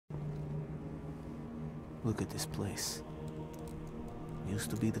Look at this place. Used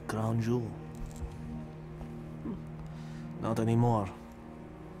to be the crown jewel. Not anymore.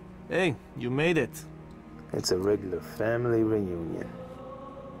 Hey, you made it. It's a regular family reunion.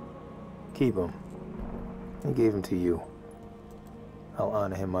 Keep him. I gave him to you. I'll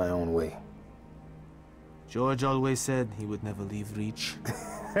honor him my own way. George always said he would never leave Reach.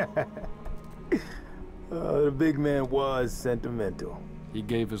 The big man was sentimental. He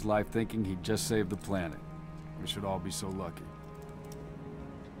gave his life thinking he'd just save the planet. We should all be so lucky.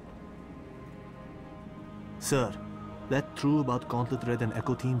 Sir, that true about Gauntlet Red and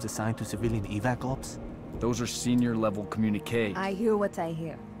Echo teams assigned to civilian evac ops? Those are senior-level communiques. I hear what I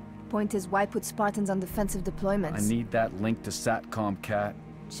hear. Point is, why put Spartans on defensive deployments? I need that link to SATCOM, Cat.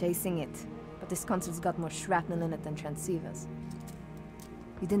 Chasing it. But this console's got more shrapnel in it than transceivers.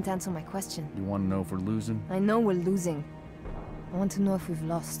 You didn't answer my question. You want to know if we're losing? I know we're losing. I want to know if we've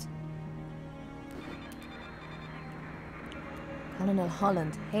lost. Colonel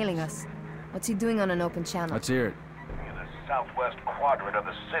Holland, hailing us. What's he doing on an open channel? Let's hear it. In the southwest quadrant of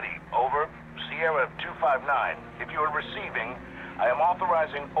the city. Over. Sierra 259. If you are receiving, I am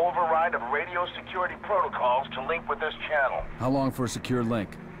authorizing override of radio security protocols to link with this channel. How long for a secure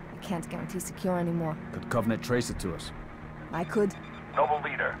link? I can't guarantee secure anymore. Could Covenant trace it to us? I could. Noble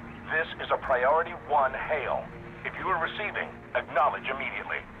Leader, this is a Priority 1 hail. If you are receiving, acknowledge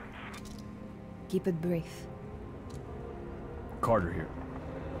immediately. Keep it brief. Carter here.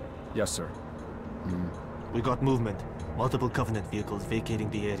 Yes, sir. We got movement. Multiple Covenant vehicles vacating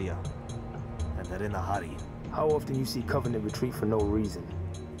the area. And they're in a hurry. How often you see Covenant retreat for no reason?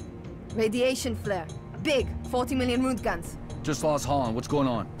 Radiation flare. Big. 40 million root guns. Just lost Holland. What's going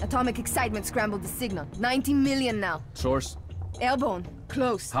on? Atomic excitement scrambled the signal. 90 million now. Source? Airborne.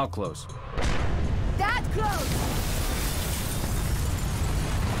 Close. How close? That close!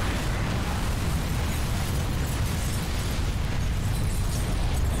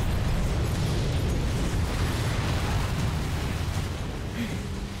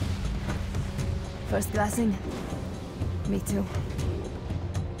 First glassing? Me too.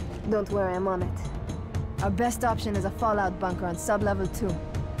 Don't worry, I'm on it. Our best option is a fallout bunker on sub-level 2.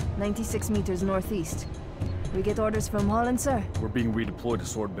 96 meters northeast. We get orders from Holland, sir? We're being redeployed to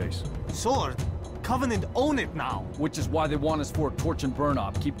Sword Base. Sword? Covenant own it now! Which is why they want us for a torch and burn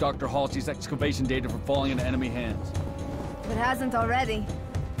op. Keep Dr. Halsey's excavation data from falling into enemy hands. If it hasn't already.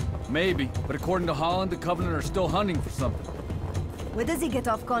 Maybe, but according to Holland, the Covenant are still hunting for something. Where does he get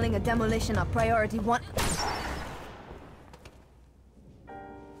off calling a demolition a Priority 1?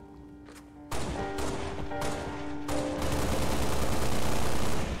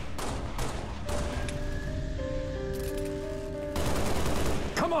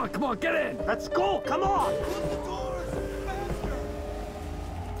 Come on, get in! Let's go! Come on!